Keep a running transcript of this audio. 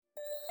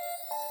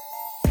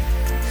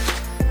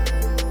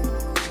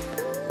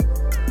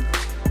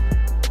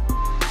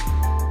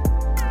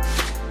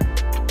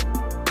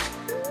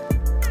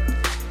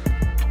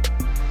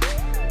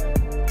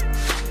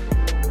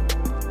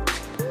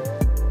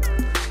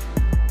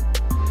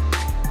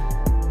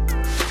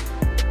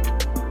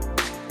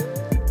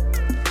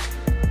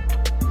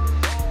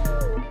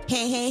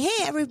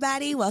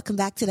everybody. Welcome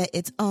back to the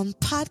It's On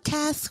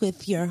podcast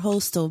with your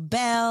host,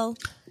 Obel.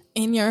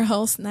 And your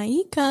host,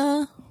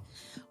 Naika.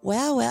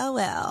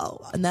 Well.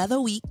 Another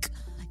week.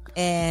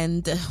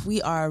 And we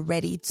are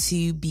ready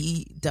to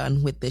be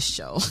done with this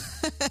show.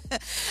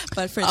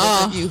 But for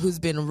those of you who's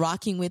been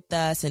rocking with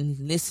us and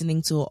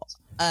listening to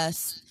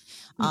us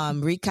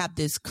recap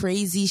this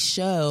crazy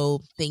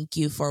show, thank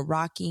you for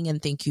rocking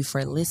and thank you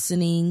for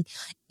listening.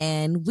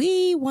 And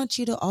we want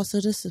you to also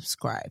to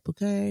subscribe,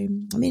 okay?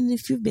 I mean,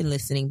 if you've been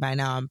listening by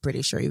now, I'm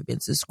pretty sure you've been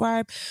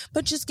subscribed.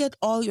 But just get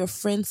all your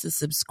friends to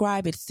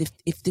subscribe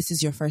if this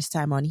is your first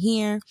time on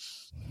here.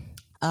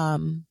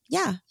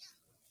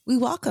 We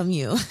welcome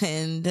you.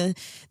 And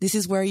this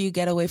is where you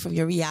get away from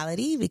your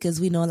reality because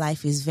we know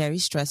life is very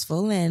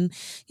stressful. And,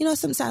 you know,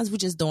 sometimes we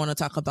just don't want to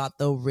talk about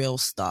the real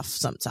stuff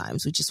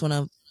sometimes. We just want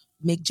to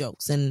make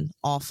jokes and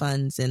all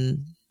funs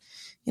and,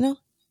 you know,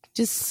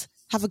 just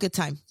have a good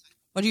time.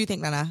 What do you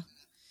think, Nana?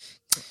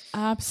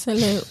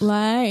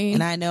 Absolutely.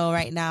 And I know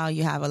right now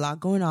you have a lot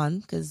going on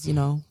because, you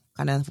know,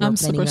 I'm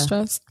super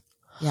stressed.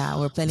 Yeah,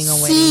 we're planning a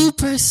wedding.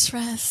 Super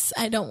stressed.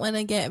 I don't want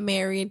to get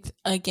married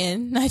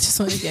again. I just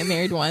want to get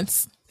married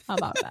once. How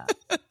about that?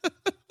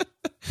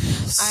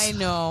 I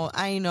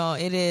know.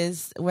 It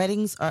is.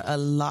 Weddings are a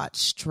lot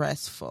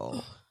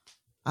stressful.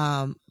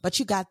 But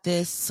you got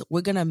this.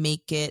 We're going to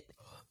make it.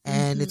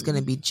 And it's going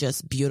to be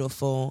just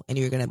beautiful. And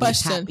you're going to be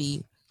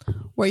happy.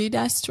 Were you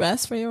that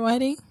stressed for your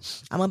wedding?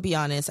 I'm going to be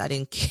honest. I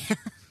didn't care.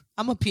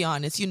 I'm going to be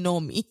honest. You know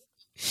me.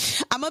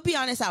 I'm going to be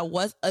honest. I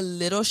was a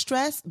little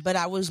stressed, but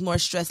I was more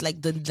stressed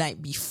like the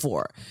night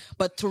before.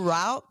 But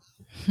throughout,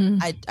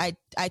 I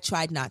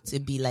tried not to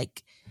be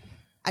like,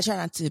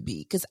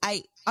 because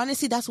I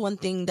honestly, that's one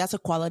thing, that's a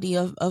quality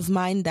of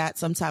mine that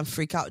sometimes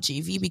freak out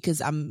JV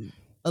because I'm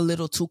a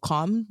little too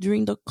calm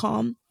during the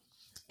calm.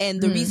 And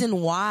the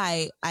reason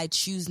why I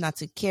choose not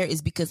to care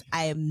is because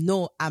I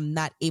know I'm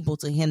not able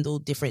to handle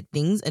different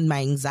things and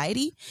my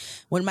anxiety.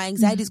 When my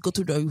anxieties go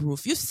through the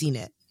roof, you've seen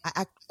it. I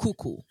act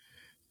cuckoo.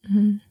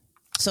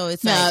 So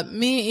it's like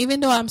me, even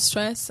though I'm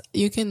stressed,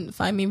 you can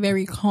find me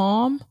very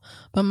calm,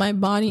 but my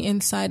body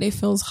inside, it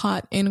feels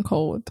hot and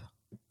cold.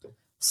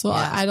 So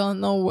yeah. I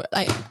don't know.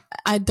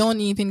 I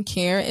don't even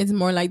care. It's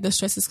more like the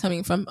stress is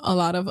coming from a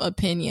lot of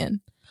opinion.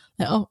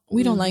 Like, oh,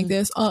 we don't like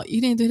this. Oh, you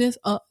didn't do this.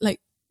 Oh,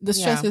 like the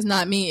stress is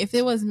not me. If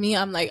it was me,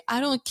 I'm like, I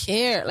don't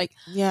care. Like,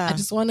 I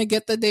just want to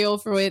get the day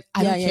over with.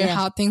 I don't care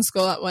how things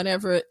go out,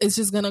 whatever. It's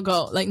just going to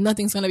go. Like,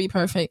 nothing's going to be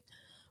perfect.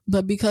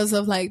 But because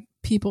of like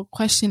people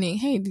questioning,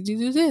 hey, did you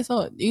do this?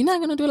 Oh, you're not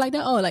going to do it like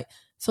that? Oh, like,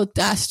 so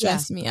that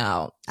stressed me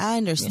out. I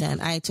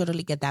understand. I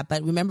totally get that.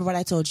 But remember what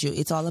I told you.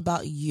 It's all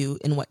about you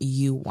and what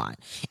you want.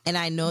 And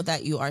I know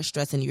that you are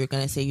stressed and you're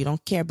going to say you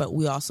don't care, but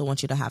we also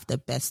want you to have the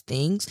best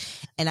things.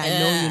 And I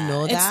know you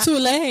know that. It's too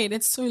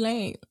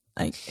late.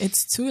 Like,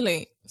 it's too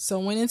late. So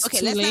when it's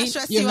too late,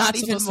 you're not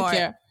supposed to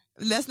care.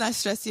 Let's not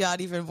stress you out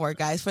even more,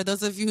 guys. For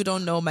those of you who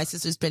don't know, my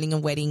sister's planning a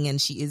wedding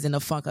and she is in a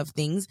funk of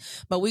things,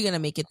 but we're going to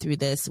make it through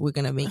this. We're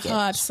going to make it.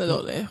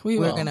 Absolutely.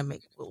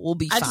 We'll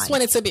be fine. I just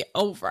want it to be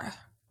over.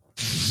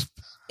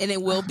 And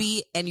it will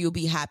be, and you'll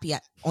be happy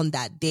on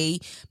that day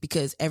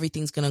because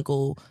everything's going to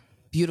go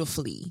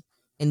beautifully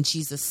in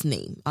Jesus'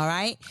 name. All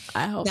right?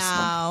 I hope so.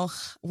 Now,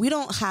 we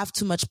don't have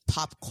too much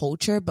pop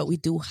culture, but we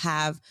do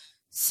have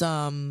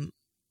some,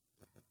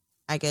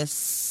 I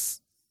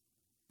guess,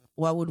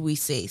 what would we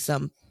say?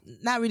 Some,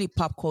 not really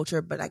pop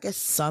culture, but I guess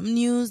some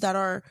news that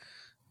are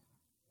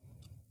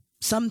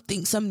some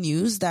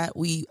news that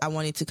I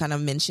wanted to kind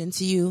of mention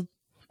to you.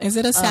 Is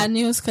it a sad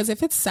news? Because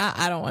if it's sad,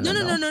 I don't want to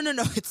know.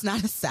 No. It's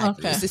not a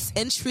sad news. It's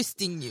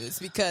interesting news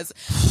because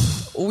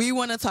we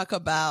want to talk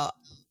about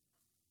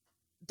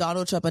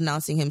Donald Trump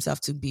announcing himself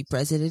to be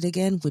president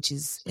again, which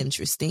is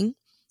interesting.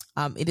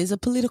 It is a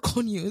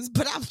political news,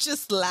 but I'm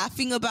just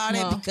laughing about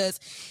it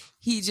because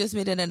he just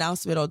made an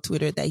announcement on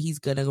Twitter that he's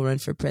going to run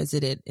for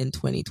president in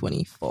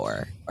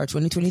 2024 or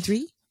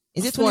 2023.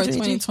 Is it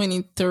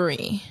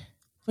 2023?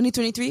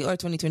 2023 or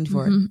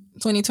 2024?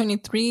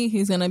 2023.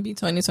 He's going to be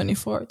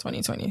 2024,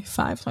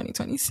 2025,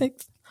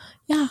 2026.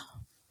 Yeah.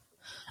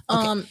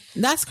 Okay.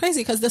 That's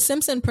crazy because The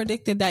Simpsons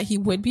predicted that he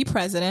would be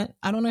president.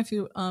 I don't know if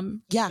you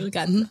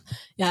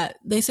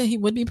they said he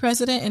would be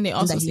president and they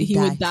also said he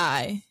would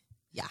die.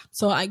 Yeah.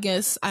 So I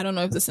guess I don't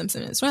know if The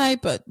Simpsons is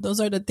right, but those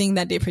are the things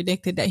that they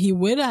predicted that he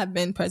would have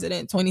been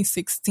president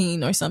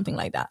 2016 or something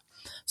like that.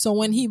 So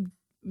when he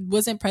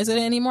wasn't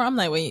president anymore, I'm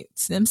like, wait,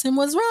 Simpson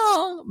was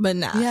wrong, but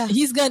nah,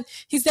 he's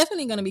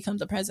definitely gonna become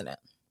the president.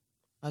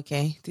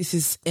 Okay, this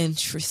is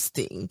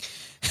interesting.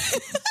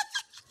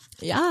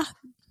 Yeah.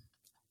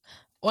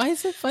 Why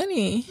is it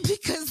funny?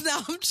 Because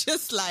now I'm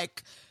just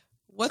like,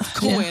 what's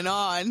going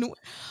on?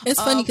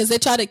 It's funny because they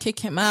try to kick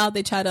him out.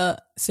 They try to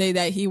say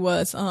that he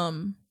was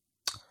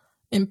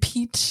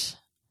impeached.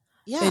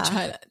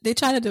 Yeah. They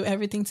try to do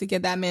everything to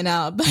get that man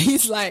out, but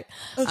he's like,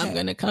 I'm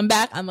gonna come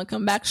back. I'm gonna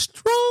come back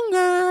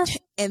stronger.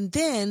 And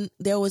then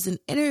there was an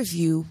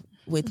interview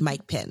with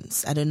Mike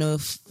Pence. I don't know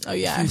if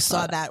you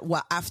saw that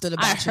after The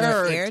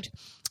Bachelor aired.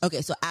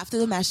 Okay, so after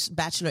The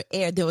Bachelor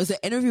aired, there was an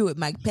interview with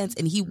Mike Pence,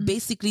 and he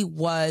basically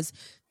was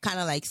kind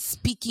of like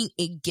speaking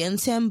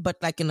against him, but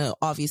like in a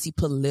obviously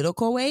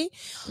political way.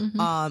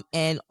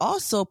 And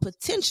also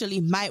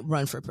potentially might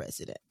run for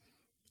president.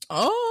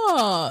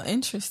 Oh,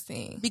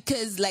 interesting.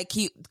 Because like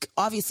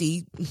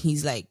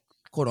he's like,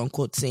 quote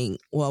unquote, saying,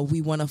 well,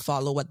 we want to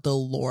follow what the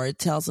Lord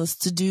tells us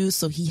to do.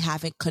 So he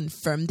haven't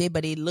confirmed it,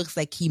 but it looks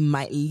like he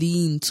might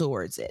lean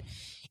towards it.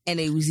 And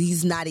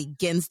he's not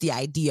against the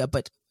idea,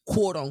 but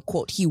quote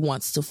unquote, he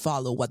wants to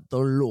follow what the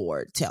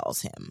Lord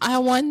tells him. I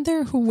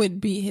wonder who would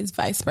be his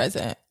vice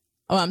president.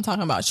 Oh, I'm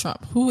talking about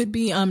Trump. Who would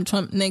be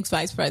Trump next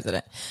vice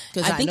president?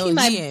 Because I think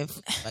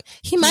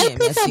he might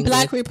pick a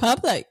black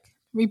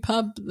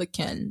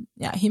Republican.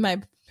 Yeah, he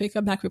might pick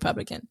a black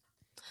Republican.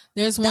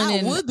 There's one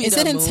is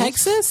it in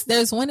Texas?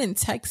 There's one in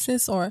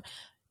Texas, or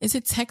is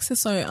it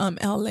Texas or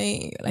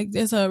LA? Like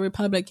there's a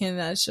Republican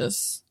that's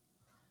just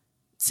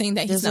saying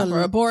that he's not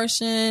for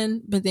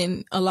abortion, but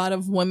then a lot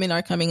of women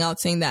are coming out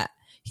saying that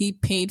he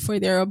paid for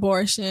their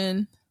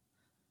abortion.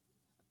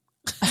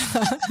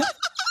 It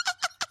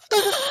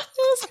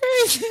was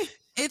crazy.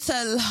 It's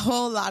a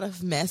whole lot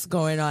of mess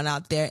going on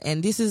out there.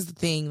 And this is the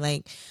thing,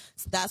 like,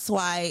 that's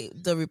why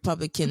the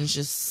Republicans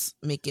just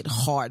make it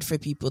hard for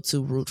people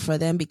to root for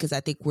them, because I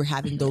think we're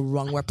having the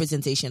wrong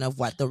representation of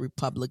what the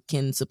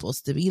Republicans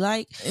supposed to be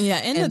like. Yeah,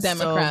 and the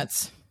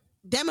Democrats. So,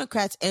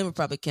 Democrats and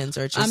Republicans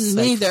are just I'm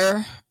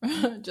neither.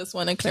 Just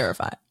want to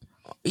clarify.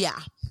 Yeah.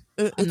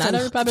 I'm not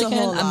a Republican.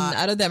 I'm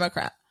not a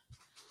Democrat.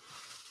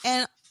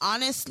 And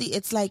honestly,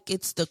 it's like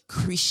it's the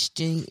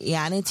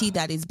Christianity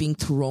that is being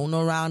thrown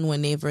around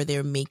whenever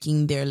they're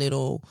making their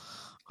little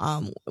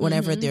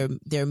whenever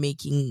they're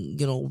making,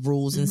 you know,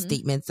 rules and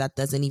statements that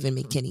doesn't even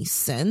make any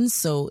sense.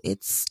 So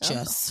it's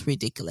just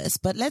ridiculous.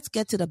 But let's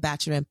get to the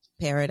Bachelor in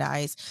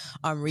Paradise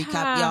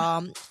recap,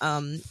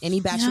 y'all. Any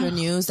Bachelor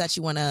news that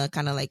you want to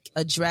kind of like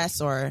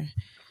address, or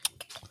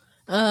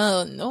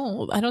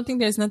no, I don't think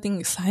there's nothing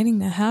exciting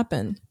that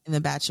happened in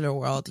the Bachelor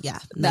world. Yeah,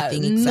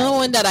 nothing exciting. No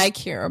one that I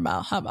care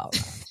about. How about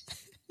that?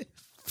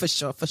 For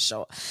sure.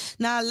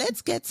 Now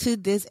let's get to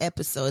this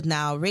episode.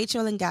 Now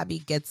Rachel and Gabby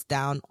gets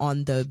down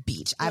on the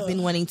beach. I've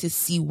been wanting to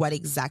see what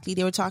exactly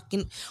they were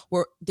talking,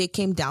 or they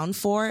came down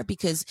for,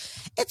 because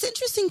it's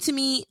interesting to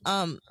me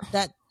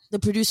that the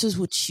producers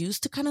would choose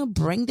to kind of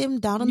bring them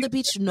down on the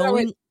beach,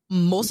 knowing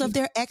most of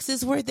their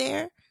exes were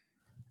there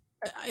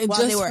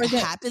while they were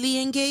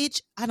happily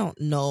engaged. I don't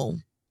know.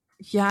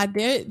 Yeah,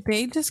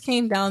 they just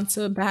came down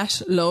to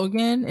bash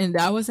Logan, and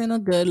that wasn't a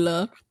good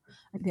look.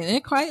 I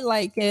didn't quite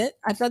like it.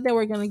 I thought they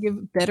were going to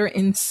give better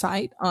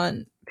insight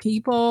on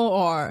people,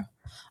 or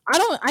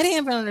I didn't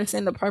even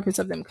understand the purpose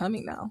of them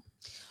coming now.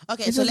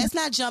 Okay, so let's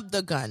not jump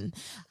the gun.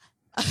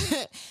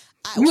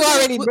 You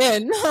already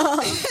did.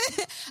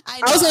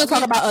 I was going to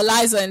talk about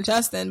Eliza and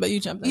Justin, but you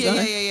jumped the gun.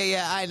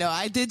 Yeah. I know.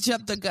 I did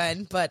jump the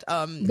gun, but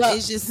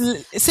it's just,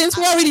 since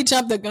we already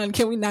jumped the gun,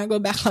 can we not go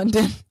back on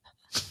them?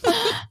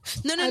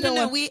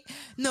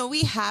 No.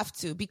 We have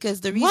to,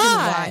 because the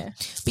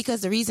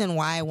reason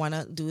why I want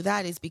to do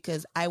that is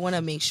because I want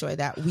to make sure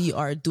that we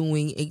are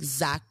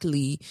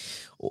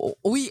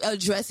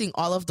addressing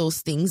all of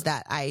those things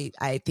that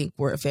I think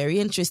were very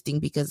interesting,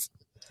 because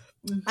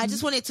I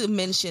just wanted to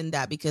mention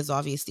that, because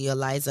obviously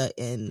Eliza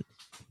and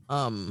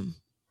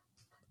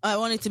I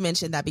wanted to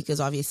mention that because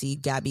obviously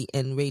Gabby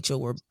and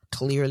Rachel were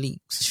clearly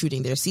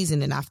shooting their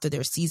season, and after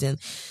their season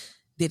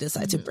they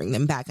decided to bring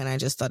them back, and I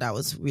just thought that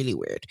was really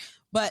weird.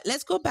 But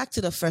let's go back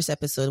to the first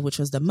episode, which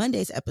was the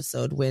Monday's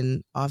episode,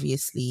 when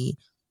obviously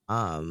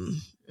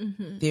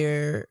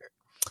they're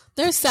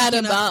sad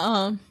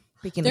about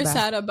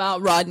sad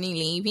about Rodney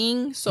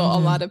leaving, so a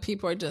lot of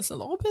people are just a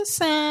little bit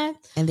sad,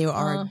 and they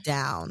are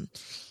down.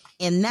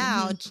 And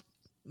now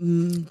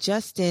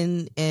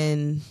Justin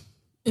and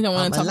you don't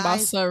want to talk about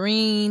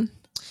Serene.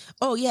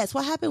 Oh, yes.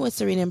 What happened with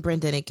Serene and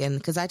Brendan again?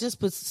 Because I just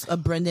put a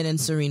Brendan and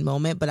Serene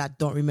moment, but I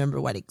don't remember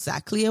what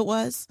exactly it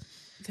was.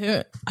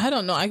 I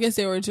don't know. I guess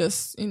they were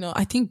just,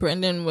 I think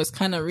Brendan was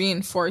kind of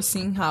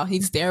reinforcing how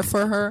he's there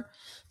for her.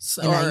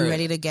 So, and are you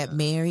ready to get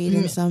married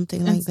and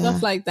something like that?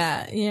 Stuff like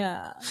that,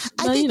 yeah.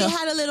 I think they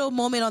had a little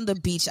moment on the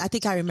beach. I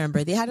think I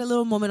remember. They had a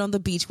little moment on the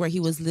beach where he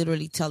was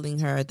literally telling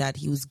her that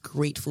he was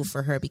grateful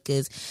for her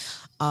because,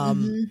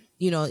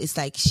 it's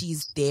like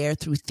she's there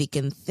through thick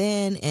and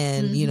thin.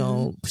 And,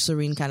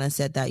 Serene kind of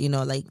said that,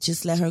 like,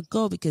 just let her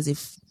go, because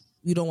if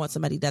you don't want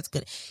somebody that's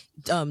going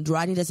to,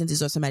 Rodney doesn't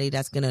deserve somebody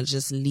that's going to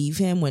just leave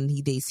him when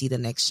they see the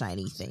next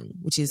shiny thing,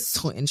 which is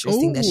so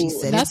interesting that she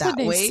said it that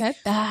way.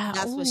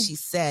 That's what she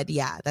said.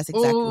 Yeah, that's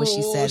exactly what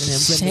she said. And then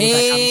Brendan was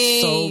like,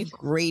 I'm so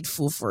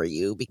grateful for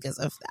you because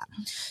of that.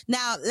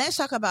 Now, let's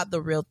talk about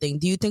the real thing.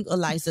 Do you think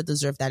Eliza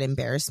deserved that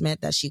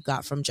embarrassment that she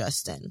got from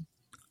Justin?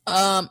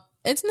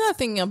 It's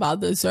nothing about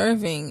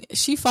deserving.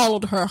 She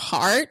followed her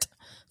heart.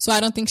 So I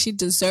don't think she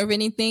deserved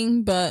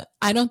anything, but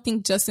I don't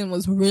think Justin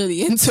was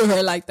really into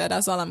her like that.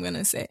 That's all I'm going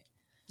to say.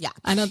 Yeah.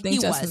 I don't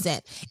think he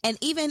wasn't. And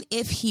even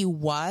if he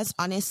was,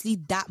 honestly,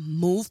 that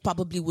move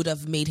probably would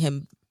have made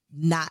him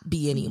not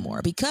be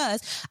anymore,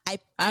 because I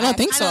don't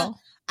think so.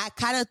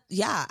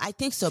 I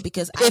think so,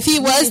 because if he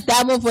was,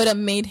 that move would have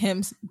made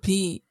him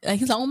be like,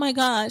 he's like, oh my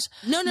gosh,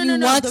 no.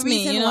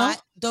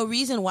 The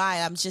reason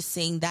why I'm just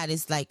saying that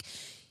is like,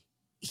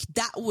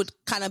 that would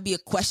kind of be a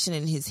question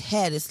in his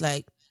head. It's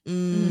like,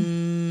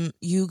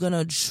 you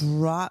gonna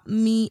drop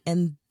me,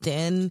 and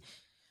then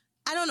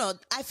I don't know.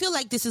 I feel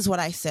like this is what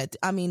I said.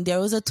 I mean, there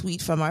was a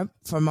tweet from our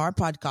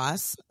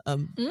podcast,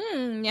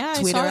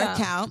 Twitter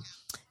account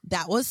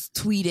that was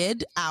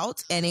tweeted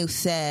out, and it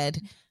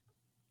said,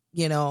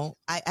 you know,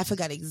 I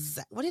forgot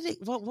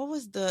what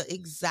was the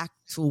exact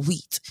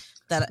tweet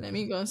that. Let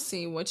me go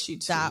see what you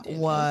tweeted. That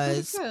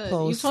was posted.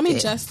 You told me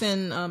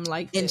Justin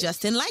liked it. And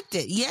Justin liked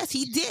it. Yes,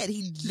 he did.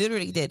 He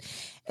literally did.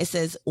 It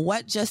says,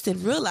 what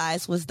Justin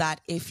realized was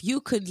that if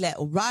you could let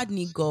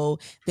Rodney go,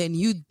 then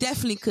you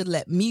definitely could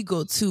let me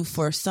go too,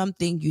 for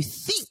something you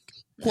think,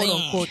 quote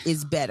unquote,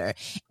 is better.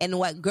 And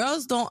what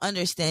girls don't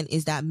understand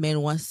is that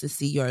men wants to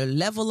see your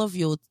level of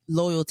your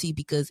loyalty,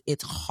 because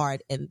it's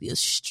hard in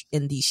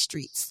these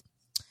streets.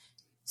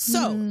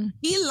 So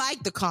he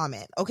liked the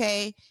comment.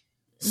 Okay.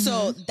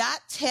 So that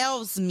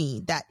tells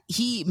me that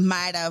he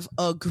might have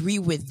agreed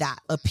with that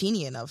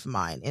opinion of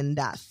mine and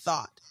that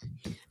thought.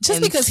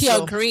 Just because he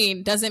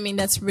agreed doesn't mean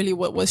that's really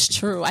what was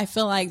true. I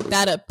feel like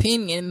that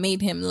opinion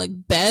made him look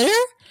better.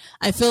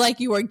 I feel like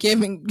you were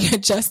giving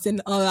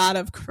Justin a lot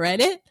of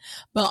credit,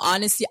 but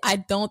honestly, I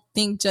don't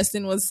think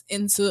Justin was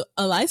into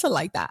Eliza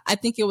like that. I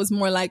think it was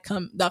more like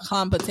the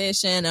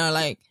competition, or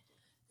like,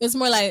 it's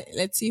more like,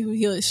 let's see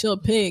who she'll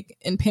pick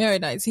in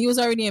Paradise. He was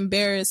already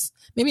embarrassed.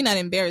 Maybe not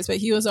embarrassed, but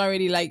he was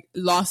already like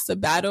lost the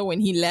battle when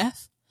he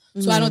left.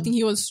 So I don't think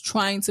he was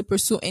trying to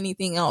pursue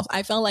anything else.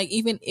 I felt like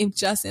even if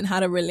Justin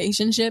had a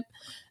relationship,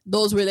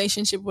 those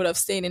relationships would have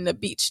stayed in the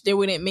beach. They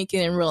wouldn't make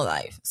it in real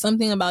life.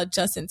 Something about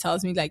Justin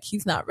tells me like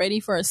he's not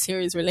ready for a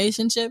serious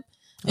relationship,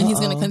 and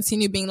he's going to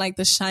continue being like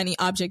the shiny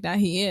object that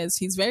he is.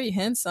 He's very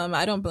handsome.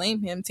 I don't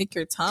blame him. Take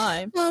your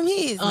time.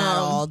 He's not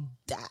all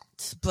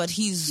that, but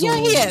he's... Yeah,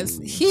 he is.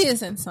 He is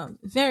handsome.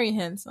 Very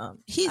handsome.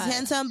 He's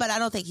handsome, but I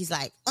don't think he's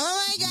like,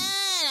 oh my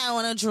God, I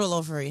want to drool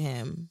over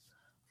him.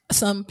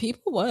 Some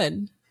people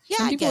would.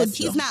 Yeah, I guess.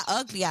 He's not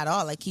ugly at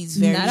all. Like, he's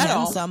very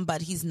handsome,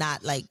 but he's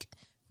not like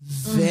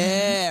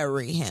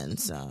very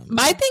handsome.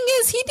 My thing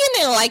is, he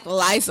didn't like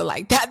Liza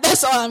like that.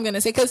 That's all I'm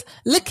gonna say. Because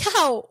look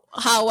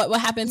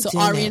what happened to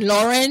Ari and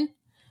Lauren.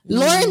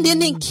 Lauren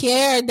didn't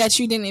care that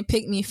you didn't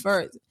pick me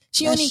first.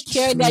 She only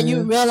cared that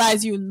you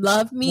realized you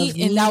loved me,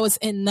 and that was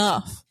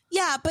enough.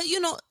 Yeah, but you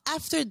know,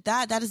 after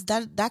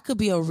that could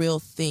be a real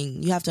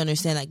thing. You have to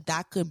understand, like,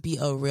 that could be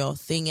a real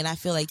thing, and I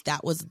feel like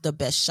that was the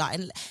best shot,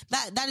 and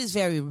that is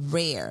very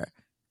rare.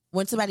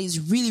 When somebody's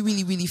really,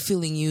 really, really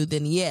feeling you,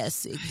 then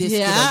yes, this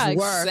could have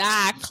worked.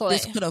 Exactly.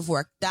 This could have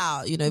worked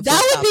out. You know, if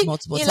that would be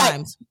multiple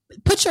times.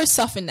 Like, put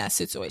yourself in that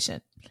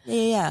situation.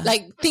 Yeah.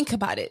 Like, think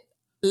about it.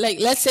 Like,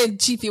 let's say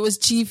Jeezy was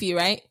Jeezy,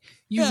 right?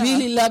 You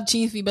really love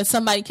Jeezy, but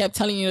somebody kept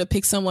telling you to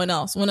pick someone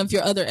else, one of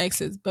your other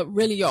exes, but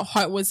really your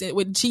heart was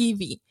with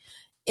Jeezy.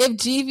 If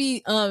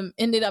Jeezy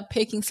ended up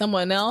picking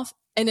someone else,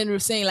 and then we're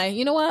saying like,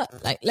 you know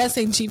what? Like, let's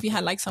say Jeezy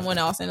had like someone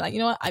else, and like, you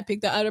know what? I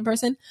picked the other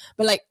person,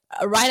 but like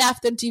right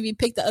after Jeezy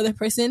picked the other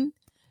person,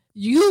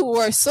 you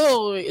were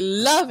so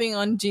loving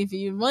on Jeezy,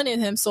 you wanted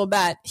him so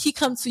bad. He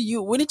comes to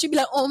you. Wouldn't you be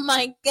like, oh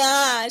my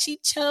gosh, he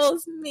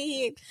chose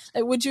me?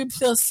 Like, would you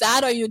feel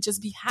sad, or you'd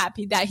just be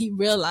happy that he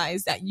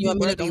realized that you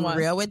were the one?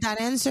 Be real with that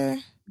answer.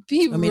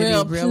 Be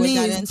real,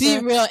 please. Be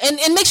real,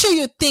 and make sure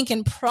you think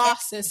and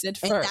process it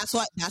first.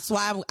 And that's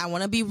why I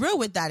want to be real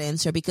with that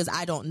answer, because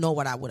I don't know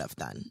what I would have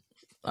done.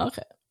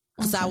 Okay.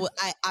 Because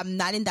I'm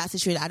not in that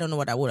situation. I don't know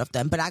what I would have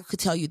done, but I could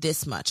tell you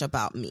this much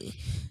about me.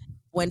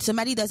 When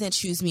somebody doesn't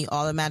choose me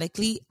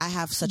automatically, I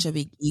have such a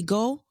big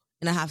ego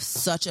and I have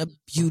such a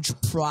huge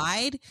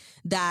pride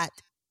that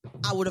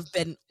I would have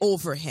been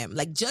over him.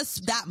 Like,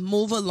 just that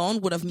move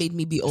alone would have made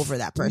me be over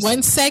that person.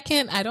 1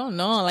 second, I don't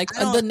know. Like,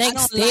 the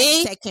next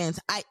day, like seconds.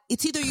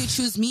 It's either you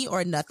choose me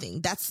or nothing.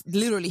 That's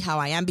literally how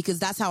I am, because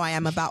that's how I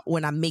am about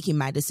when I'm making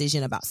my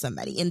decision about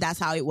somebody, and that's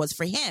how it was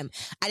for him.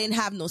 I didn't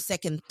have no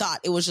second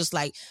thought. It was just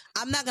like,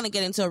 I'm not gonna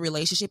get into a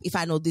relationship if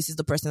I know this is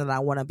the person that I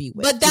want to be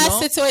with. But that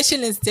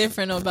situation is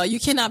different, Obel.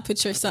 You cannot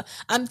put yourself.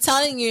 I'm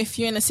telling you, if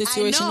you're in a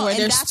situation where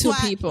there's two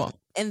people.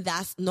 And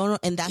that's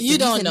and that's you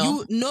don't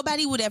know.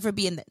 Nobody would ever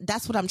be in.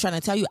 That's what I'm trying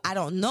to tell you. I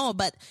don't know,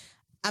 but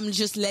I'm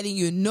just letting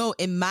you know,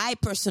 in my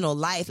personal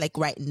life, like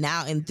right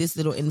now in this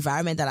little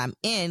environment that I'm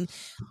in,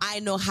 I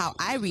know how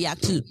I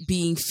react to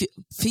being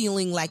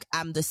feeling like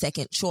I'm the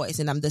second choice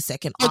and I'm the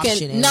second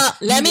option. Okay, no,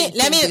 let me put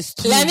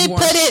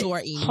it.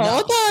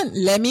 Hold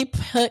on, let me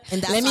put.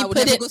 And that's why I would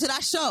never go to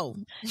that show.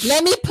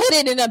 Let me put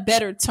it in a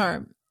better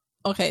term.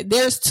 Okay,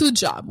 there's two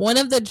jobs. One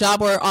of the job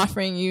we're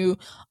offering you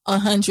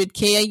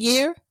 $100K a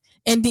year.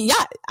 And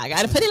I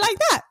gotta put it like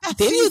that.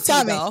 Then you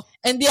tell me.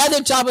 And the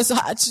other job is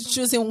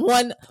choosing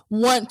one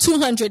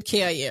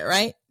 200K a year,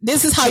 right?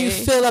 This is how you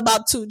feel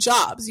about two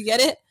jobs. You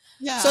get it?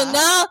 Yeah. So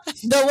now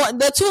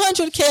the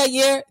 200K a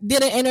year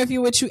did an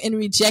interview with you and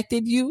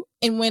rejected you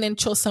and went and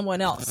chose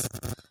someone else.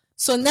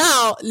 So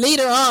now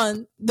later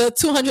on, the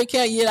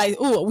 200K, you're like,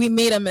 oh, we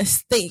made a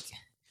mistake,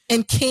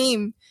 and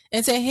came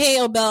and said, hey,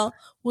 Obel,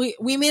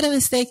 we made a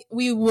mistake.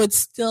 We would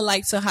still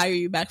like to hire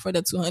you back for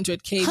the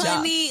 200K job.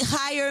 Honey,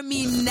 hire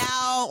me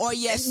now or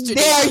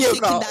yesterday. There you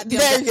go.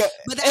 There you go.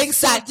 But that's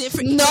exactly so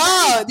different.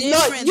 No,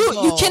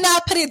 you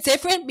cannot put it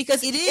different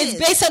because it's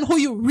based on who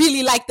you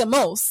really like the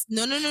most.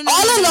 No. All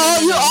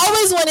along, you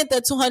always wanted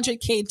the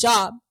 200K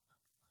job.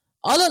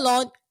 All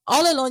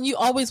along, you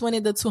always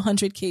wanted the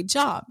 200K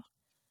job.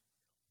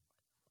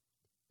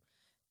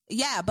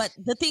 Yeah, but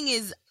the thing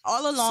is,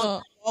 all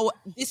along,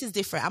 this is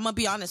different. I'm gonna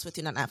be honest with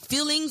you now.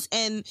 Feelings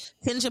and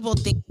tangible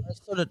things are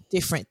sort of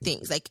different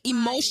things. Like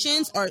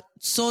emotions are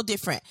so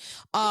different.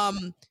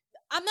 I'm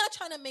not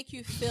trying to make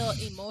you feel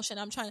emotion.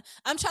 I'm trying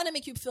to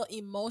make you feel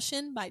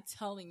emotion by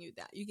telling you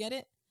that. You get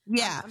it?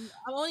 Yeah.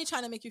 I'm only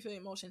trying to make you feel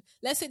emotion.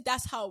 Let's say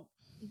that's how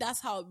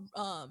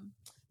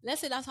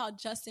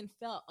Justin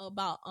felt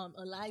about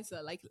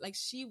Eliza. Like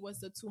she was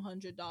the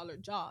 $200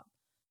 job.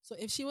 So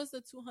if she was the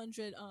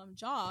 200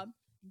 job,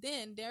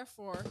 then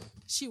therefore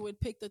she would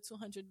pick the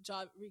 200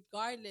 job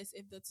regardless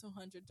if the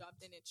 200 job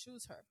didn't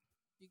choose her.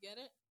 You get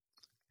it?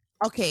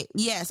 Okay,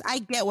 yes, I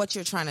get what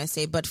you're trying to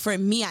say, but for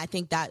me, I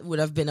think that would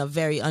have been a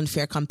very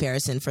unfair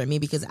comparison for me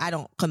because I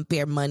don't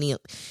compare money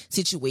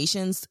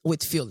situations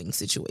with feeling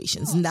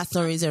situations, and that's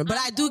the reason. But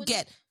I do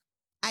get.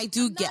 I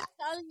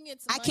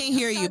can't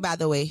hear you, by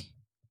the way.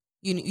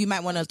 You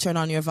might want to turn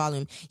on your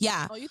volume.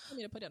 Yeah. Oh, you told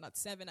me to put it on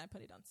 7. I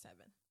put it on 7.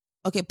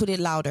 Okay, put it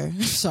louder.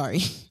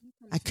 Sorry.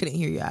 I couldn't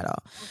hear you at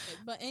all. Okay,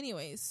 but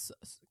anyways,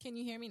 can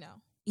you hear me now?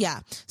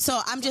 Yeah.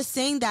 So I'm just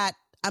saying that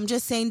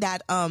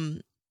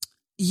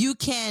you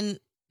can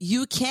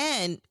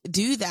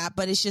do that,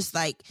 but it's just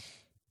like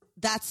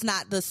that's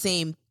not the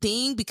same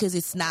thing because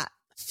it's not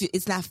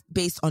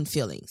based on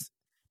feelings.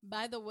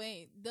 By the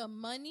way, the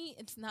money,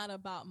 it's not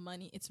about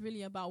money. It's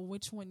really about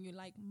which one you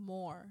like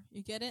more.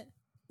 You get it?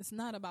 It's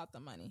not about the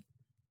money.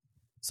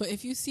 So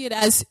if you see it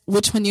as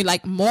which one you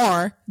like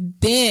more,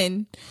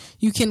 then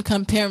you can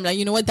compare them. Like,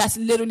 you know what? That's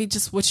literally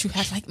just what you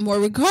have like more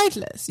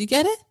regardless. You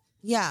get it?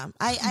 Yeah.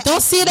 I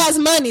don't see it as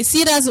money.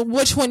 See it as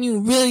which one you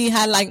really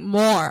had like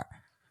more.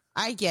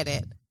 I get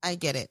it. I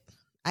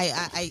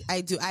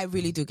do. I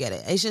really do get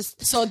it. It's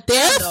just so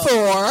therefore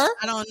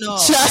I don't know.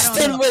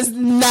 Justin was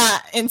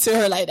not into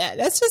her like that.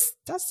 That's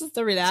just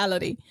the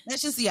reality.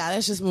 Let's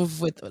just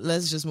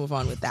move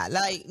on with that.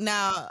 Like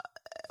now,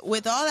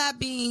 with all that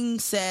being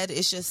said,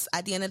 it's just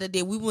at the end of the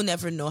day, we will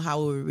never know how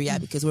we will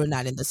react because we're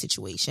not in the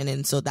situation,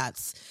 and so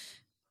that's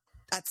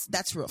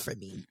real for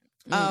me.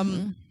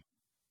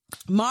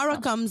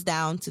 Mara comes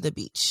down to the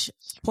beach.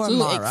 Poor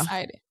Mara.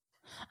 Excited.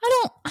 I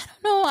don't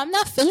know. I'm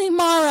not feeling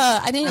Mara.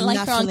 I didn't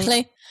like her on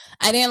Clay.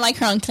 I didn't like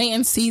her on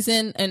Clayton's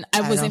season, and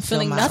I wasn't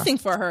feeling nothing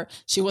for her.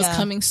 She was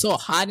coming so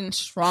hot and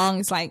strong.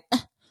 It's like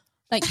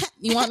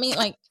you want me?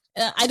 Like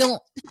I don't.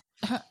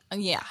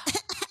 Yeah.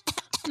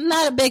 I'm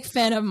not a big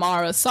fan of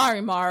Mara. Sorry,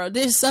 Mara.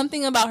 There's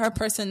something about her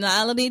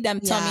personality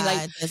that telling me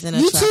like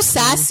you too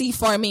sassy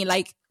for me.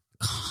 Like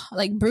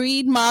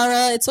breed,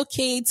 Mara. It's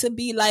okay to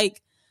be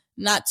like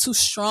not too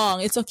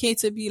strong. It's okay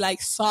to be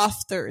like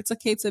softer. It's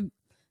okay to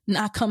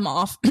not come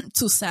off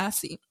too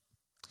sassy.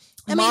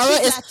 I mean, Mara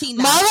is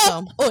Latina, Mara.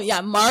 So. Oh yeah,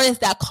 Mara is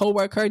that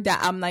coworker that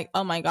I'm like,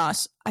 oh my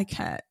gosh, I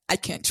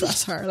can't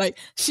trust her. Like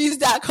she's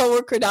that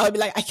coworker that I would be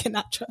like, I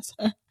cannot trust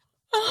her.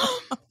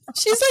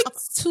 She's like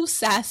too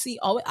sassy.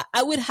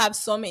 I would have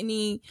so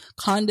many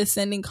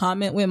condescending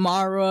comment with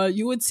Mara.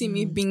 You would see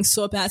me being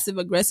so passive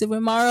aggressive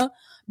with Mara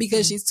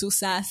because she's too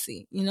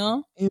sassy. You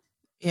know?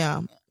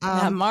 Yeah.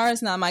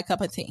 Mara's not my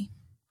cup of tea.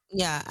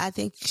 Yeah, I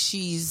think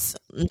she's.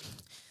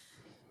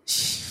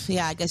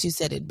 Yeah, I guess you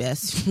said it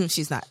best.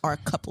 She's not our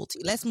couple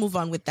tea. Let's move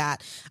on with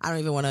that. I don't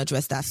even want to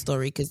address that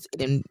story because it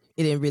didn't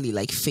really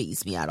like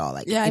faze me at all.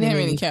 Like, yeah, I didn't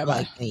really care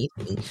about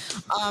anything.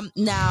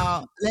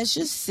 Now let's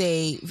just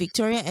say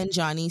Victoria and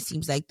Johnny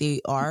seems like they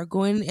are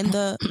going in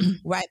the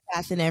right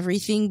path and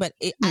everything, but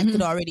I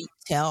could already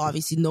tell,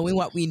 obviously knowing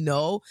what we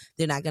know,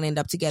 they're not going to end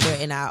up together.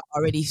 And I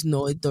already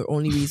know the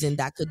only reason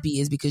that could be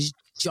is because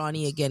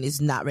Johnny again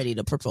is not ready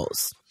to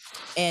propose.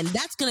 And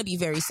that's going to be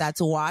very sad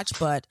to watch.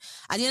 But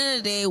at the end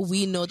of the day,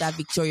 we know that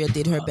Victoria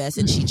did her best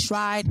and she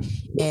tried.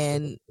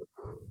 And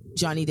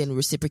Johnny didn't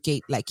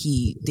reciprocate like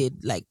he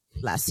did like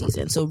last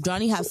season. So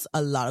Johnny has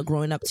a lot of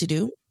growing up to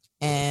do.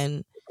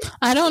 And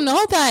I don't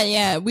know that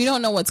yet. We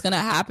don't know what's going to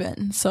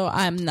happen. So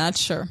I'm not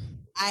sure.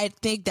 I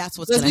think that's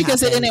what's going to happen.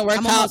 Because it didn't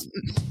work out.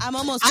 I'm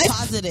almost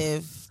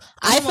positive.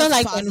 I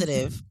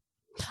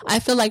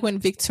feel like when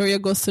Victoria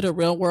goes to the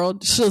real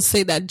world, she'll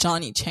say that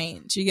Johnny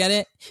changed. You get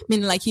it?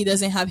 Meaning like he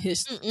doesn't have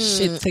his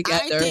shit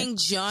together. I think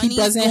Johnny he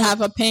doesn't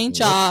have a paying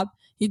job.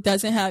 He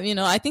doesn't have,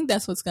 I think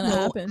that's what's going to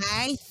happen.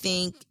 I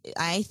think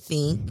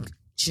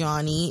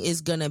Johnny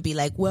is going to be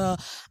like, well,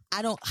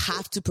 I don't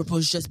have to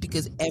propose just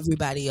because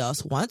everybody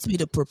else wants me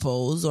to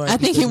propose. Or I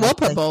think he will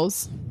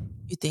propose.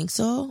 You think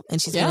so?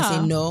 And she's going to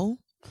say no?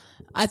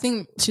 I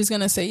think she's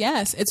going to say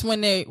yes. It's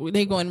when they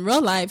go in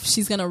real life,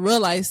 she's going to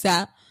realize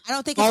that I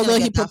don't think although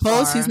he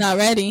proposed, he's not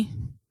ready.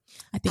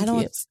 I think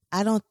he is.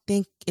 I don't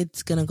think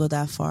it's gonna go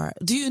that far.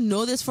 Do you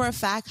know this for a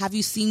fact? Have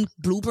you seen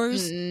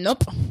bloopers?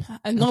 Nope.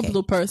 No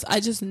bloopers. I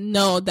just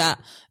know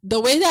that the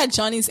way that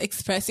Johnny's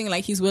expressing,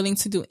 like he's willing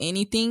to do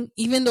anything,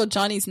 even though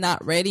Johnny's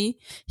not ready,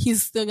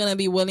 he's still gonna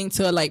be willing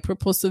to like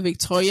propose to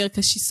Victoria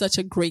because she's such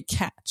a great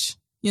catch.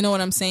 You know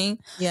what I'm saying?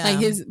 Yeah.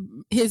 Like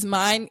his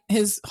mind,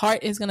 his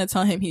heart is gonna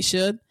tell him he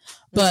should,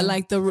 but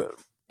like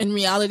in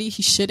reality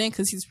he shouldn't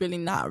because he's really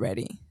not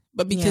ready.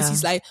 But because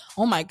he's like,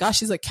 oh my gosh,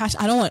 she's a catch.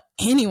 I don't want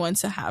anyone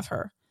to have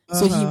her.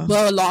 So he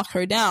will lock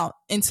her down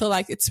until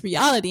like it's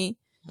reality.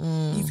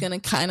 He's going to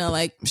kind of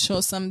like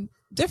show some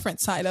different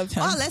side of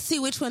him. Oh, let's see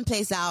which one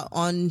plays out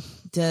on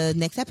the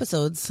next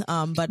episodes.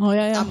 But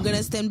I'm going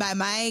to stand by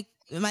my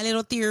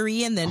little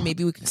theory, and then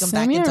maybe we can come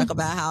back and talk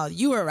about how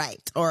you were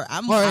right or I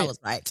was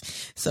right.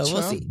 So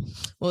we'll see.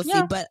 We'll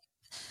see. But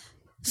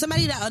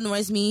somebody that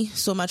annoys me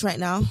so much right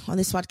now on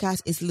this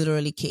podcast is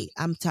literally Kate.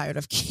 I'm tired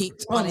of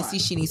Kate. Honestly,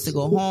 she needs to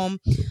go home.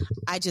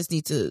 I just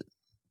need to,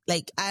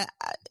 like,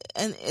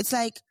 and it's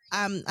like,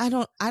 I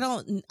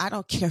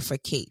don't care for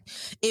Kate.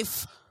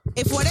 If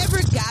whatever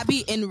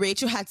Gabby and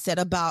Rachel had said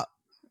about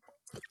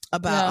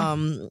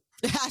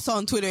I saw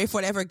on Twitter, if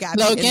whatever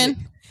Gabby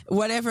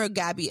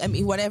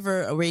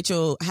whatever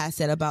Rachel has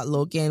said about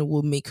Logan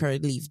will make her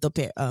leave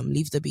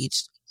the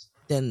beach,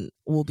 then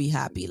we'll be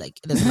happy. Like,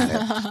 it doesn't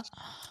matter.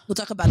 We'll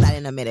talk about that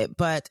in a minute,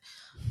 but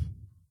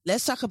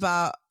let's talk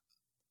about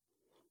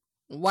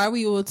why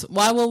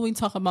will we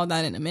talk about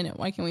that in a minute?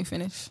 Why can't we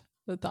finish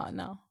the thought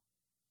now?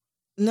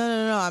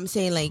 No. I'm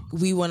saying like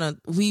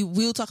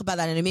we'll talk about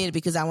that in a minute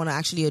because I want to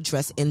actually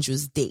address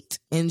Andrew's date.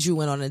 Andrew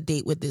went on a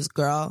date with this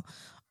girl.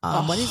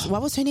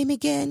 What was her name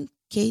again?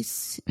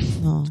 NC.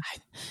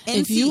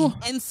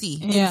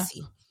 Yeah.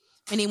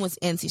 Her name was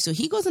NC. So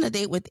he goes on a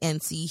date with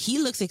NC. He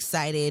looks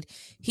excited.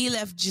 He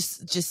left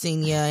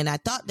Jasenia, and I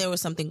thought there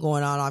was something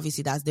going on.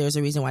 Obviously, there's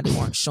a reason why they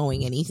weren't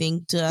showing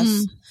anything to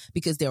us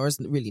because there was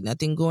really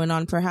nothing going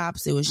on.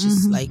 Perhaps it was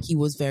just like he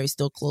was very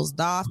still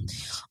closed off.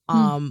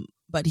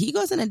 But he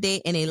goes on a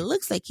date, and it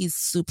looks like he's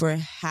super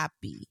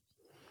happy.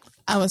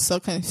 I was so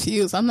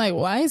confused. I'm like,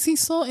 why is he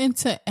so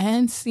into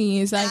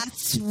NC? It's like,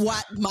 that's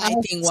what my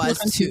thing was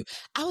too.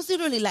 I was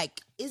literally like,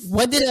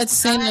 what did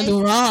Jasenia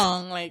do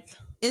wrong? Like,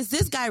 is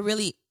this guy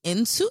really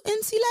into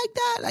NC like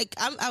that? Like,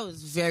 I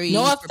was very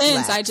no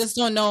offense. I just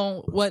don't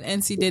know what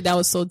NC did that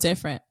was so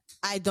different.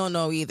 I don't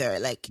know either.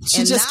 Like,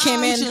 she just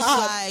came in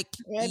like,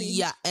 ready.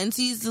 Yeah,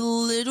 NC's a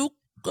little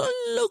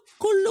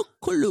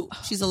kulu.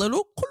 She's a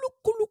little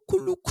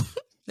kulu.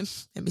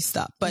 Let me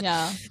stop. But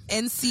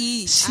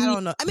NC, I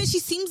don't know. I mean, she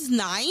seems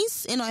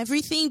nice and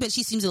everything, but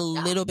she seems a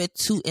little bit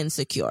too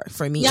insecure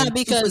for me. Yeah,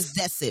 because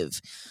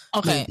possessive.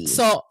 Okay, maybe.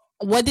 So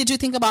what did you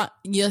think about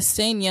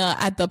Jasenia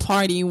at the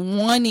party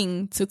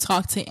wanting to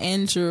talk to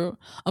Andrew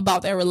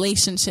about their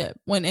relationship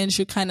when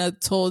Andrew kind of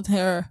told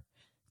her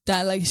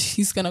that like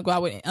she's gonna go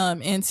out with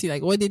NC?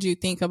 Like, what did you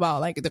think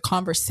about like the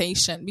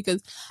conversation?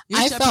 Because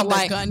I felt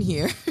like gun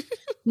here.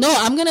 No,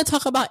 I'm gonna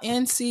talk about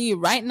NC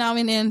right now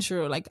and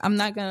Andrew. Like, I'm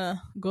not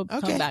gonna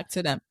come back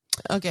to them.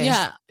 Okay.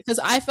 Yeah, because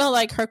I felt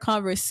like her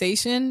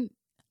conversation,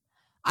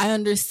 I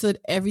understood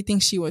everything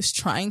she was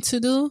trying to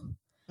do.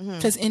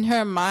 Because in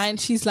her mind,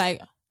 she's like,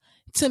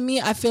 to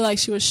me, I feel like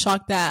she was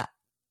shocked that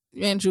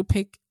Andrew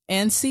picked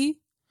NC.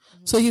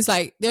 So he's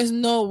like, there's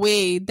no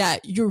way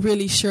that you're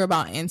really sure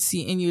about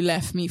NC and you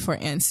left me for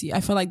NC.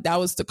 I feel like that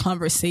was the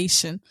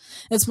conversation.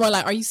 It's more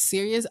like, are you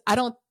serious? I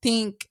don't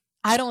think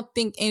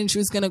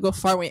Andrew's going to go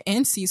far with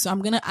NC. So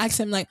I'm going to ask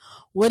him, like,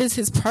 what is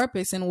his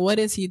purpose and what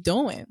is he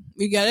doing?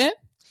 You get it?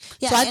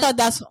 Yeah, so I thought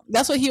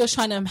that's what he was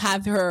trying to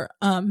have her,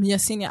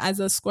 Jasenia, as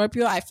a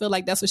Scorpio. I feel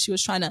like that's what she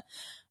was trying to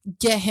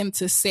get him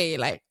to say.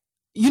 Like,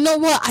 you know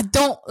what? I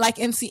don't like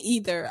NC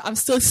either. I'm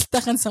still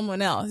stuck on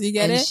someone else. You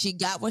get it? She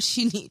got what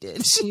she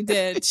needed. She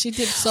did. She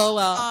did so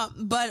well.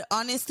 But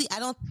honestly, I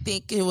don't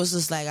think it was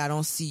just like, I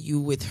don't see you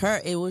with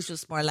her. It was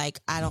just more like,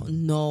 I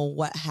don't know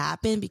what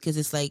happened, because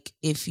it's like,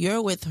 if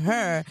you're with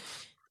her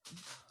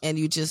and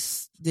you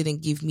just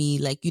didn't give me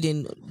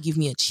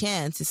a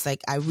chance, it's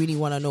like, I really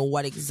want to know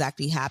what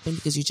exactly happened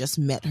because you just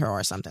met her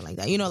or something like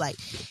that. You know, like,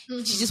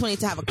 she just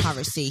wanted to have a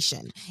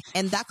conversation.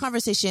 And that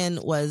conversation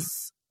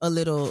was a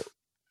little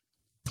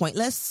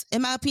pointless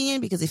in my opinion,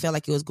 because it felt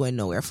like it was going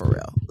nowhere for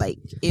real. Like,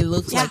 it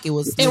looked like it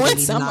was, it went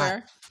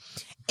somewhere.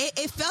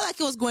 It felt like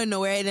it was going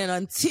nowhere, and then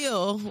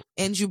until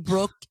Andrew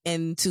broke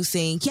into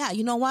saying, yeah,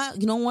 you know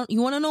what, you want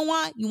to know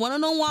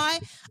why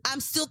I'm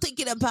still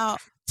thinking about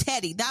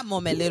Teddy. That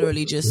moment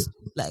literally just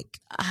like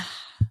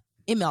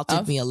it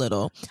melted me a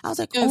little. I was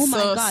like, oh my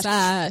gosh,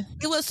 sad.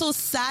 It was so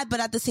sad, but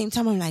at the same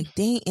time, I'm like,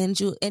 dang,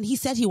 Andrew. And he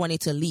said he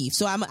wanted to leave,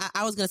 so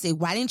I was gonna say,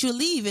 why didn't you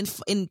leave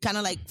and kind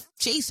of like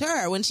chase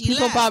her when she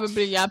left?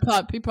 Probably. But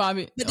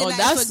then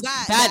I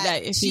forgot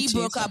that if she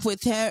broke up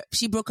with her.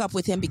 She broke up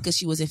with him because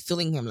she wasn't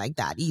feeling him like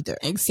that either.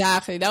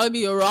 Exactly, that would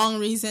be a wrong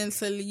reason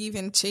to leave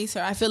and chase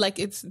her. I feel like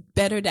it's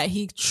better that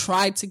he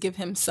tried to give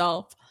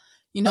himself,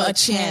 a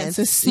chance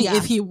to see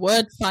if he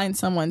would find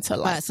someone to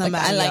like.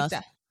 Somebody I like else.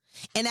 that.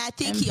 And I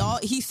think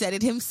he said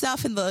it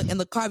himself in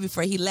the car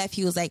before he left.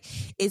 He was like,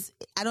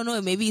 I don't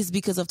know, maybe it's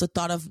because of the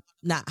thought of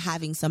not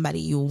having somebody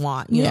you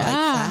want, you know, like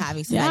not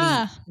having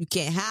somebody you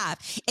can't have.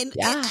 And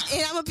I'm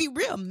gonna be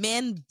real,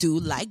 men do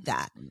like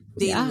that.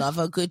 They love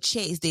a good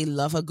chase. They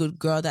love a good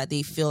girl that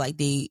they feel like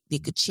they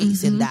could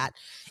chase in that.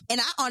 And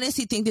I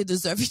honestly think they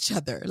deserve each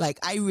other. Like,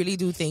 I really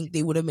do think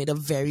they would have made a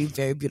very,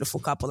 very beautiful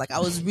couple. Like, I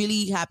was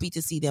really happy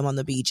to see them on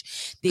the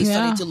beach. They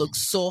started to look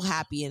so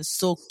happy and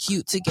so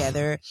cute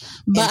together.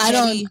 But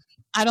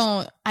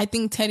I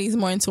think Teddy's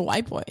more into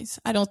white boys.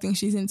 I don't think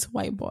she's into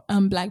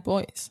black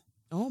boys.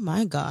 Oh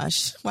my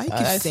gosh. Why are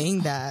you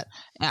saying that?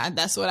 Yeah,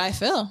 that's what I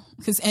feel.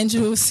 Because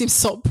Andrew seems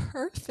so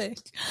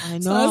perfect. I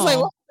know. So I was like,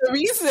 what's the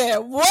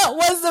reason? What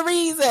was the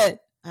reason?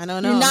 I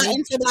don't know. You're not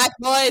into black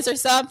boys or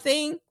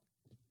something?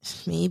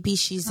 Maybe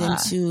she's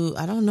into,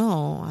 I don't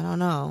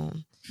know.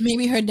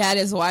 Maybe her dad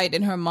is white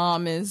and her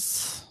mom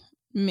is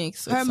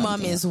mixed. Her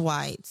mom is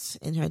white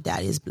and her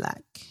dad is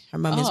black. Her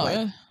mom is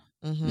white.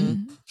 Okay.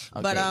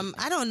 But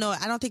I don't know.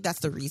 I don't think that's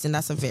the reason.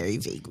 That's a very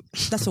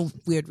that's a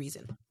weird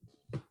reason.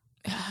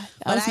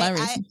 That was my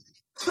reason.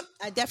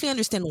 I definitely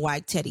understand why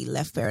Teddy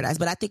left Paradise,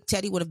 but I think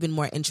Teddy would have been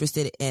more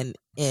interested in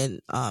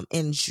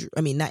Andrew.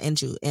 I mean, not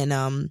Andrew.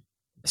 And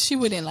she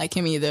wouldn't like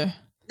him either.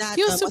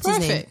 He was too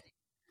perfect.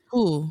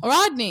 Who?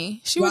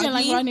 Rodney. She wouldn't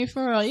like Rodney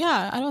for real.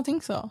 Yeah, I don't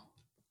think so.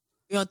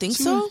 You don't think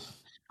so?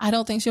 I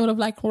don't think she would have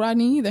liked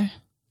Rodney either.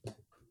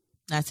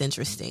 That's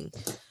interesting.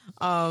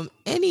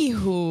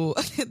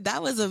 Anywho,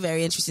 that was a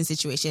very interesting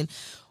situation.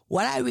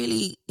 What I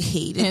really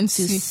hated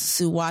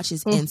to watch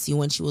is NC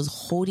when she was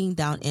holding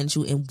down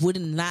Andrew and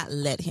would not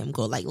let him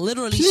go. Like,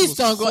 literally, please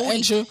don't go,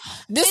 Andrew.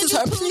 This is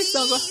her. Please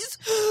don't go.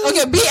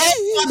 Okay, be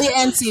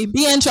NC.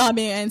 Be Andrew. I'll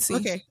be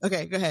NC.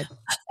 Okay, go ahead.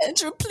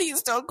 Andrew,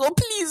 please don't go.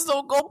 Please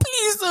don't go.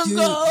 Please don't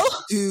go.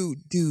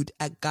 Dude,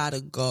 I gotta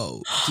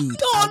go. Dude,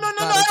 no. I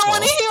don't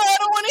want to hear it. I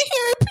don't want to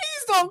hear it.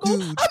 Please don't go.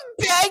 Dude. I'm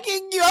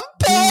begging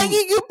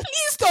you.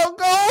 Please don't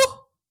go.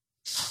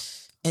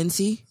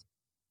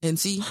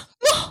 NC,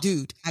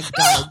 dude, I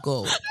gotta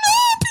go. No,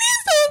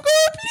 please don't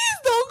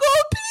go,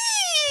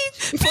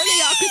 please. If only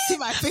y'all could see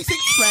my face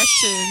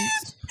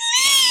expressions.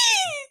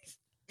 Please.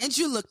 And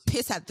you look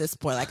pissed at this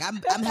point. Like,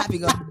 I'm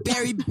having a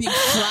very big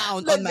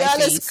frown on my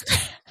face.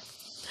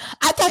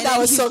 I thought that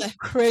was so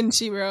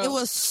cringy, bro. It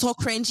was so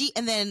cringy.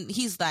 And then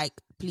he's like,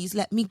 please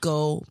let me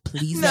go.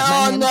 Please let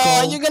my man go.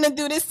 No, you're gonna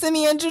do this to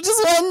me, Andrew.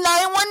 Just one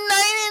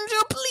night,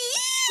 Andrew,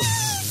 please.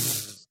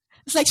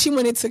 It's like she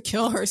wanted to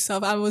kill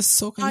herself. I was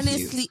so confused.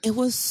 Honestly, it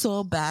was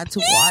so bad to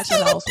watch.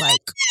 And I was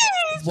like,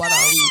 what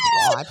are we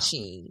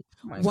watching?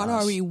 What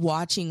are we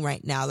watching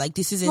right now? Like,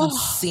 this is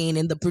insane.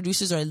 And the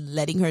producers are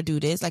letting her do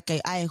this. Like,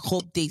 I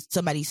hope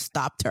somebody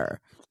stopped her.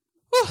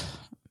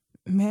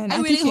 Man, I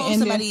really hope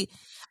somebody...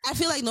 I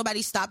feel like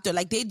nobody stopped her.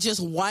 Like, they just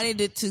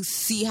wanted it to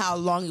see how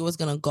long it was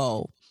going to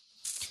go.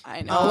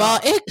 I know. Well,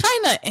 it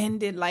kind of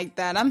ended like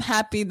that. I'm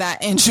happy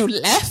that Andrew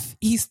left.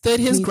 He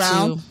stood his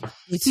ground.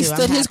 Me too. He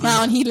stood his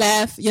ground. He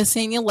left.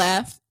 Yesenia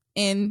left.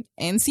 And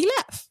NC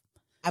left.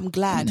 I'm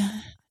glad.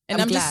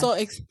 And I'm just so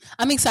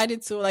I'm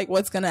excited to like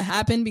what's going to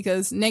happen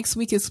because next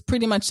week is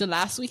pretty much the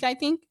last week, I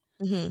think.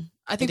 Mm-hmm.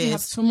 I think we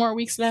have 2 more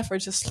weeks left or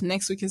just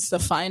next week is the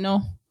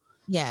final.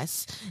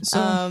 Yes.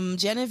 So,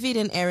 Genevieve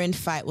and Aaron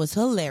fight was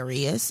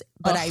hilarious,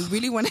 but I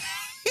really want to...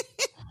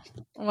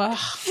 Wow.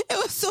 It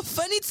was so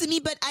funny to me,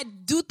 but I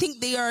do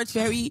think they're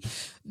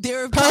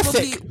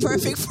probably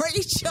perfect for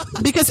each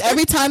other. Because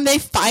every time they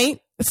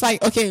fight, it's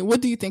like, okay,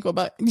 what do you think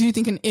about? Do you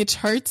think an itch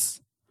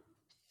hurts?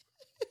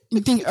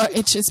 You think an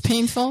itch is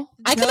painful?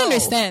 I can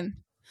understand.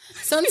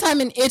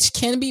 Sometimes an itch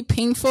can be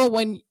painful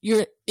when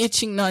you're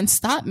itching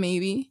nonstop,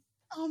 maybe.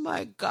 Oh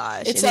my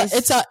gosh.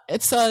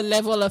 It's a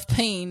level of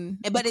pain.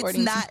 But it's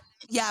not.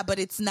 Yeah, but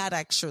it's not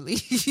actually.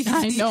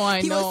 I know.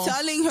 He was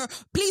telling her,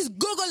 please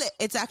Google it.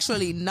 It's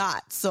actually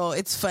not. So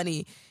it's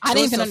funny. I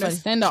didn't even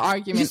understand the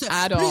argument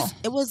at all.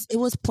 It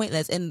was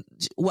pointless. And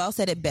Well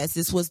said it best.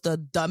 This was the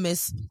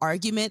dumbest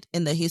argument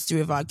in the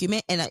history of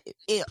argument. And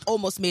it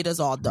almost made us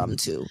all dumb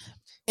too.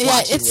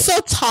 Yeah, it's so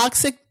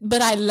toxic,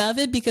 but I love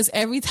it because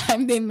every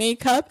time they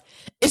make up,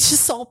 it's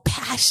just so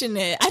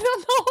passionate. I don't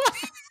know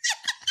why.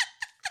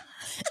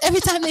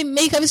 Every time they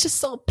make up, it's just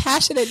so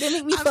passionate. They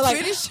make me feel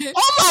like, sure,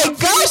 oh my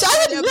gosh,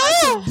 I don't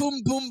know.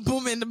 Boom, boom,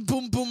 boom in the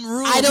boom, boom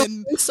room. I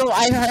don't think so.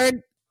 I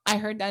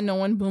heard that no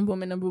one boom,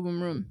 boom in the boom,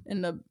 boom room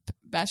in the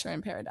Bachelor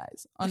in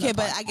Paradise. Okay,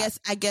 but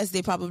I guess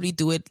they probably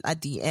do it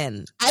at the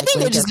end. I think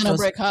they're just going to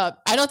break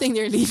up. I don't think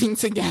they're leaving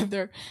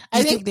together.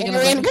 I think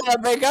Aaron going to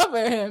break up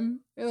with him.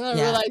 They're going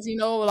to realize,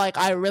 like,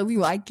 I really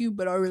like you,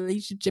 but our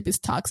relationship is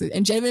toxic.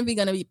 And Genevieve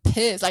going to be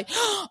pissed. Like, are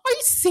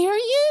you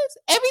serious?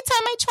 Every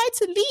time I tried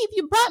to leave,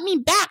 you brought me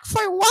back.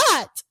 For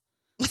what?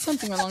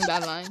 Something along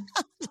that line.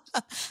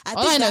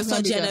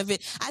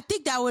 I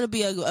think that would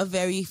be a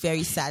very,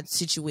 very sad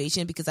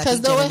situation because I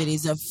think Genevieve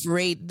is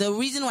afraid. The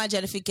reason why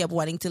Genevieve kept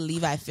wanting to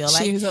leave, I feel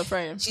like she's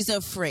afraid. She's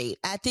afraid.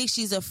 I think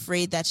she's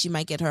afraid that she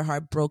might get her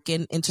heart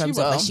broken in terms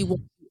of like she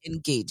won't be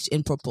engaged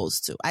and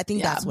proposed to. I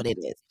think that's what it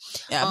is.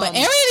 Yeah, but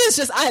Aaron is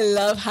just, I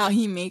love how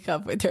he make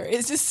up with her.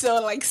 It's just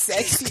so like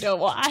sexy to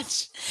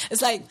watch.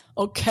 It's like,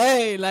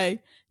 okay,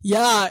 like,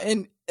 yeah,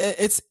 and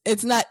it's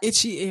not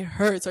itchy, it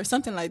hurts or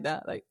something like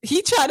that. Like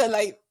he tried to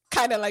like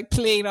kind of like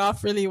play it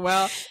off really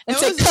well and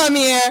say, "Come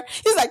here."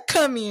 He's like,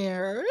 "Come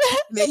here."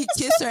 Then he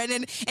kissed her, and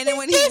then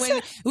when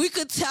we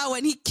could tell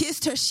when he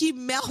kissed her, she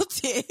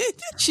melted.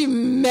 She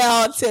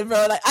melted,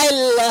 bro. Like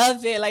I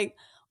love it. Like,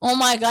 oh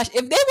my gosh,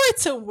 if they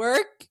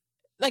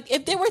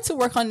were to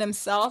work on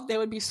themselves, they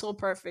would be so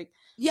perfect.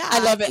 Yeah, I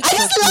love it. I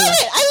just love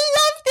it. I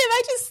loved it.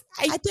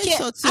 I think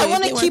so too. I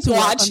want to keep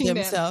watching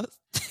them.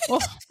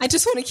 Well, I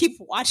just want to keep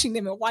watching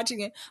them and watching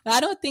it. But I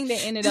don't think they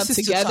ended up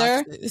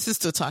together. This is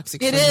too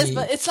toxic. It is,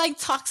 but it's like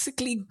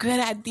toxically good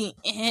at the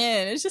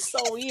end. It's just so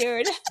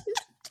weird.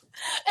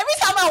 Every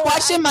time I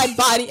watch it, my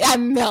body, I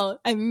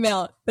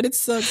melt. But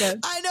it's so good.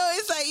 I know.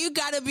 It's like, you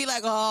gotta be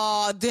like,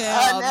 oh,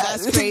 damn,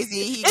 that's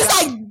crazy.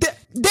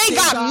 They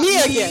got me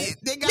again.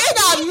 They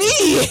got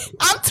me.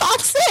 I'm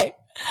toxic.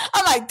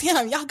 I'm like,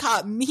 damn, y'all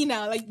got me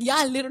now. Like,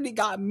 y'all literally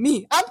got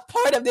me. I'm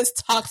part of this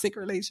toxic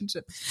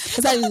relationship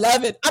because I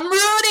love it. I'm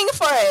rooting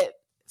for it.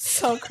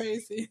 So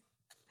crazy.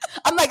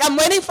 I'm like, I'm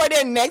waiting for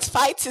their next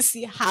fight to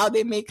see how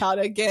they make out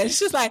again. It's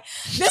just like,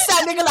 this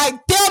time nigga like,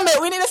 damn it,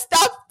 we need to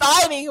stop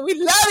fighting. We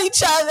love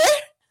each other.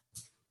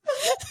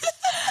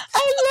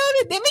 I love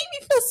it. They make me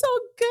feel so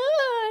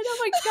good. Oh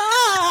my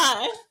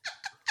God.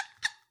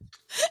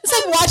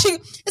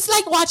 It's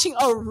like watching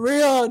a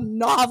real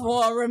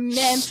novel, a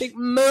romantic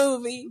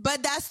movie.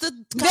 But that's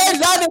their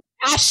love is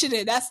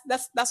passionate.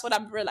 That's what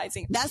I'm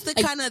realizing. That's the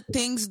kind of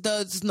things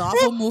the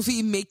novel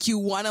movie make you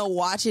want to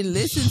watch and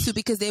listen to,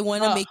 because they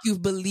want to make you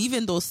believe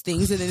in those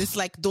things. And then it's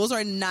like, those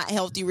are not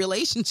healthy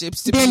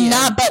relationships to be in. They're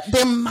not, but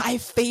they're my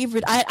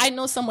favorite. I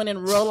know someone in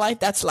real life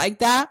that's like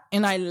that,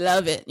 and I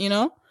love it, you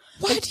know?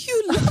 Why do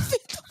you love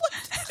it?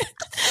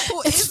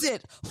 Who is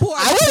it?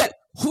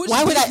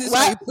 Why would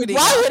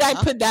I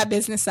put that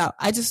business out?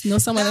 I just know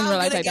someone in real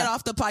life like that. I'm gonna get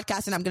off the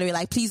podcast and I'm gonna be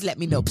like, please let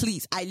me know,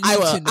 please. I need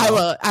to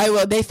know. I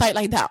will. They fight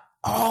like that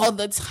all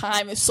the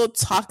time. It's so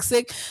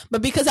toxic.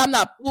 But because I'm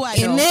not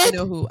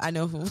I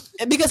know who.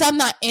 Because I'm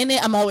not in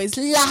it, I'm always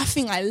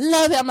laughing. I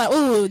love it. I'm like,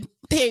 oh,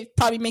 they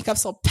probably make up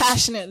so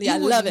passionately. I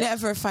love it.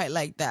 Never fight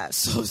like that.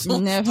 So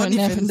never.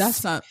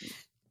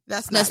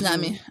 That's not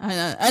me.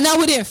 And I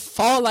wouldn't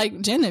fall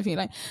like Genevieve.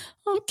 Like,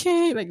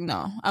 okay, like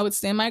no, I would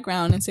stand my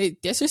ground and say,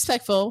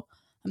 disrespectful.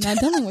 I'm not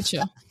dealing with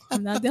you.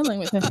 I'm not dealing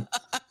with it.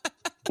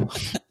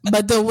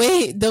 But the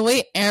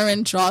way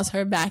Aaron draws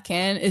her back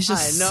in is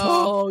just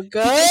so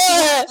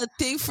good.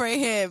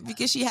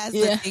 Because she has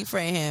the thing for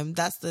him.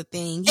 That's the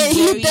thing. And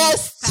he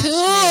does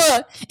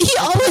too. He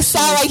always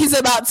sounds like he's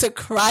about to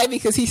cry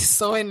because he's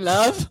so in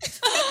love.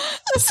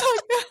 That's so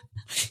good.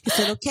 He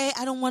said, "Okay,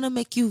 I don't want to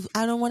make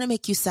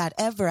you sad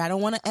ever. I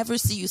don't want to ever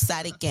see you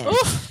sad again."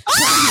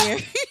 Come here.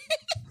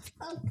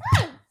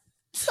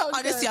 So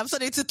honestly, I'm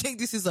starting to think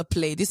this is a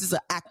play. This is an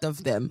act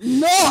of them.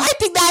 No, I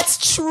think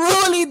that's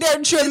truly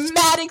their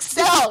dramatic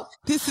self.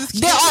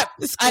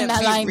 I'm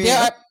not lying.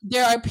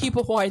 There are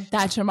people who are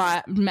that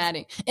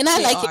dramatic, and I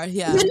like it.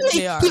 Yeah,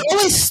 they are. He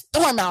always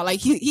storm out like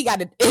he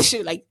got an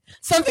issue. Like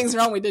something's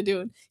wrong with the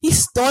dude. He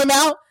storm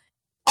out.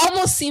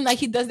 Almost seemed like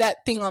he does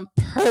that thing on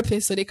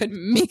purpose so they could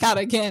make out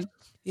again.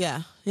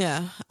 Yeah.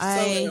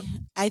 I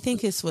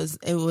think it was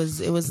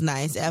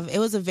nice. It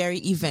was a very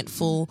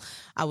eventful,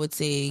 I would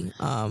say.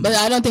 But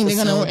I don't think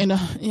they're gonna end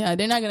up. Yeah,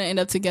 they're not gonna end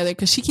up together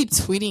because she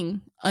keeps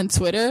tweeting on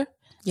Twitter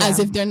as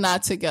if they're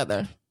not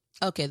together.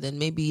 Okay, then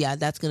maybe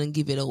that's gonna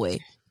give it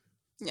away.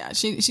 Yeah,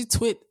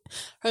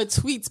 her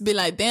tweets be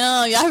like,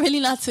 damn, y'all really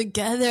not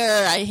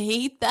together. I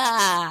hate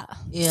that.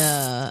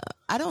 Yeah,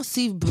 I don't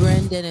see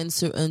Brendan and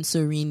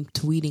Serene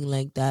tweeting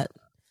like that.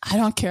 I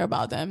don't care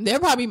about them. They're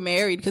probably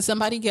married because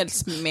somebody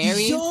gets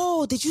married.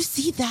 Yo, did you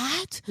see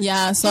that?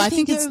 Yeah, so I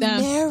think it's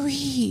them.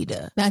 Married.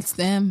 That's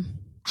them.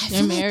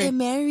 They're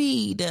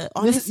married.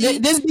 Honestly,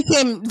 this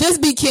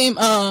became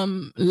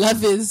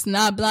Love Is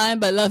Not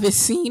Blind, but Love Is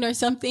Seen or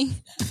something.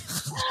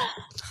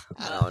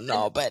 I don't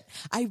know, but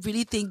I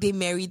really think they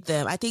married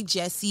them. I think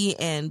Jesse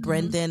and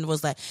Brendan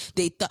was like,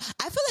 I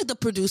feel like the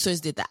producers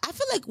did that. I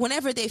feel like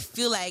whenever they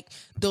feel like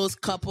those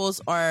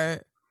couples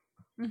are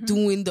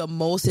doing the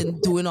most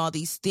and doing all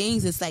these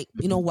things, it's like,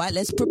 you know what?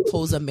 Let's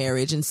propose a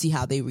marriage and see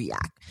how they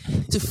react.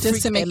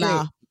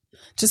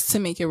 Just to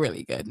make it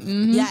really good.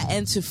 Mm-hmm. Yeah,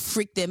 and to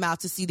freak them out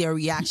to see their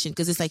reaction.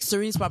 Because it's like,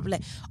 Serene's probably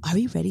like, are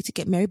we ready to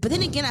get married? But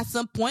then again, at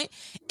some point,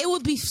 it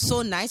would be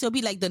so nice. It would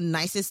be like the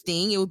nicest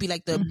thing. It would be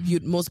like the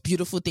most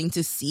beautiful thing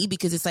to see.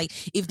 Because it's like,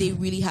 if they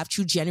really have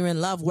true,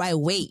 genuine love, why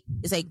wait?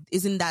 It's like,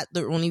 isn't that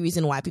the only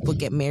reason why people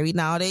get married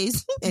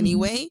nowadays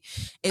anyway?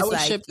 It's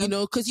like, you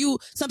know, because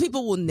some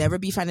people will never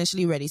be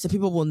financially ready. Some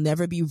people will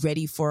never be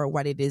ready for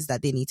what it is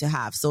that they need to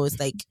have. So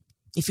it's like,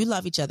 if you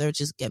love each other,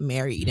 just get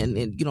married. And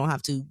you don't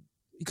have to.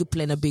 You could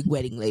plan a big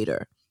wedding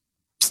later.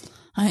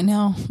 I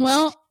know.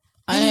 Well,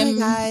 anyway,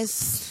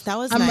 guys, that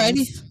was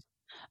nice.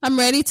 I'm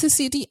ready to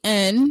see the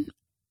end,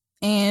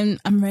 and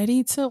I'm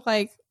ready to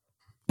like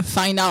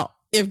find out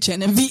if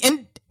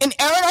Genevieve and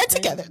Aaron are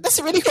together.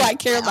 That's really who I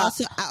care about.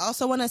 I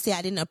also want to say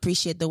I didn't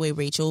appreciate the way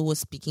Rachel was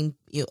speaking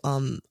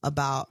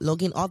about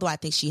Logan. Although I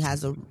think she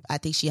has a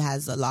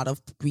lot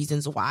of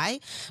reasons why,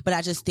 but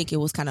I just think it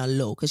was kind of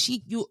low because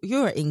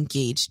you're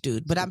engaged,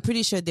 dude. But I'm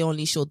pretty sure they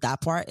only showed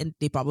that part, and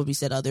they probably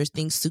said other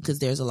things too because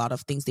there's a lot of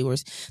things that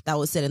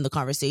was said in the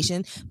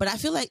conversation. But I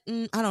feel like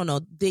I don't know.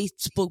 They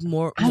spoke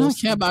more. I don't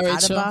care about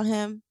Rachel. About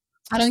him.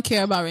 I don't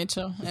care about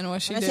Rachel and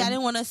what she did. I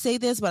didn't want to say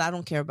this, but I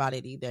don't care about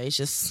it either. It's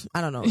just,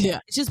 I don't know. Yeah.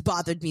 It just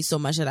bothered me so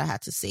much that I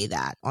had to say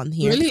that on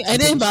here. Really?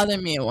 It didn't bother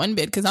me one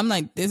bit because I'm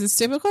like, this is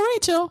typical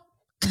Rachel.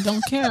 I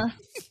don't care.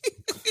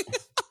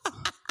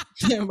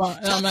 And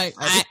I'm like,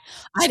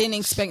 I didn't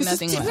expect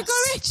nothing less. Typical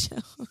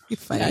Rachel. You're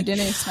funny. Yeah, I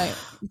didn't expect.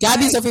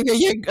 Gabby's over here,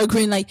 you're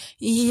agreeing like,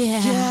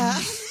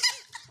 yeah.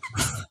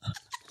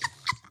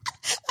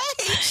 I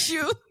hate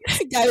you.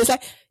 Gabby's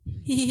like,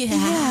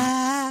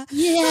 yeah.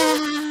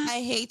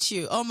 I hate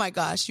you. Oh my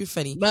gosh, you're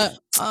funny. But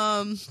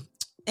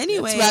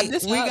anyway,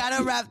 we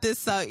gotta wrap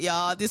this up,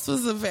 y'all. This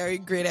was a very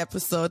great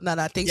episode.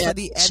 Nana, thanks for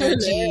the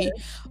energy.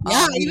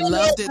 We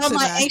loved it tonight.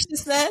 My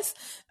anxiousness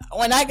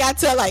when I got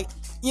to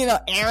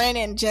Aaron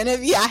and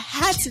Genevieve, I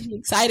had to be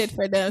excited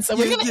for them. So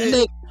we got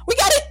it.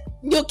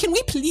 Can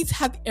we please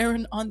have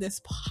Aaron on this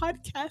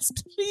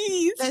podcast,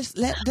 please? If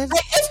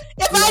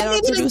I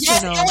needed a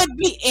guest, it would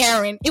be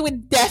Aaron. It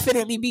would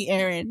definitely be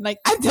Aaron. Like,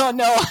 I don't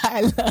know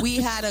why. We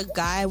had a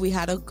guy, we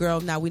had a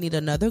girl. Now we need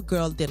another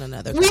girl, then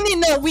another guy.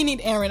 We need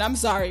Aaron. I'm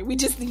sorry. We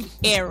just need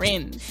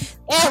Aaron.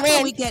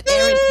 We get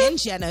Aaron and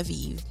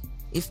Genevieve.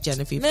 If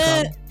Genevieve come.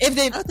 I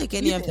don't think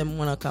any of them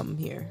want to come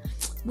here.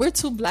 We're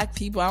two black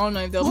people. I don't know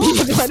if they'll be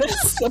able to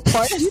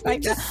support us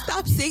like that.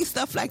 Stop saying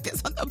stuff like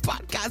this on the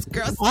podcast,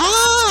 girls.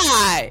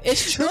 Why?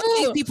 It's true.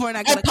 People are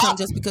not going to come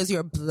just because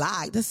you're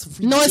black. That's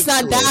ridiculous. No, it's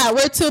not that.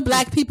 We're two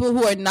black people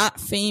who are not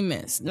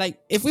famous. Like,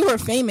 if we were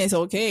famous,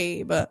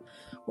 okay, but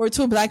we're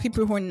two black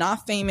people who are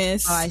not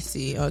famous. Oh, I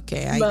see.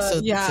 Okay. We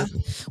only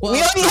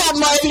have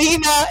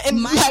Marlena and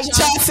Mike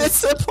Johnson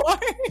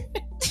support.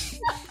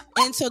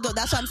 And so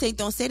that's why I'm saying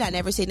don't say that.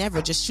 Never say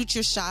never. Just shoot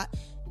your shot.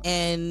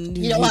 And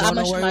you know what? I'm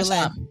gonna shoot my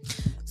shot.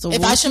 So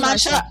if I shoot my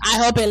shot, I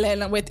hope it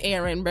lands with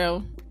Aaron,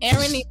 bro.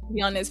 Aaron needs to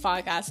be on this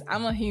podcast.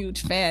 I'm a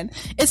huge fan.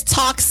 It's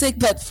toxic,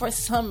 but for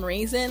some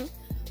reason,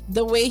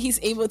 the way he's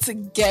able to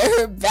get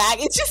her back,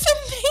 it's just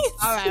amazing.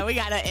 All right, we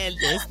gotta end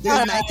this.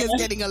 Nike is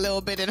getting a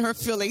little bit in her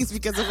feelings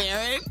because of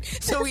Aaron,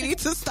 so we need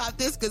to stop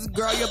this because,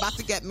 girl, you're about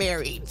to get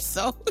married.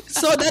 So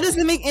that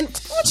doesn't make any.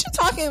 What you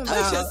talking about?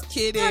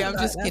 I'm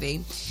just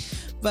kidding.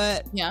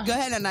 But yeah, go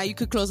ahead, Anna. You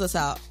could close us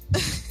out.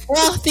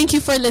 Well, thank you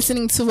for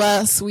listening to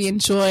us. We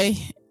enjoy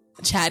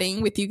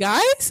chatting with you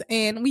guys,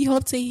 and we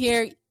hope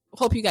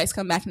you guys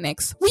come back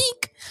next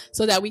week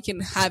so that we can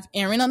have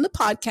Aaron on the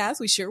podcast.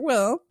 We sure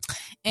will.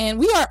 And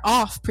we are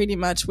off pretty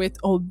much with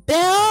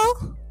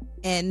Obel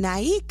and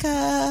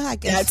Naika. I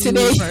guess today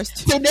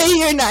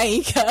you're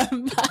Naika.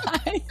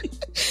 Bye.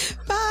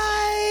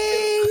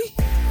 Bye.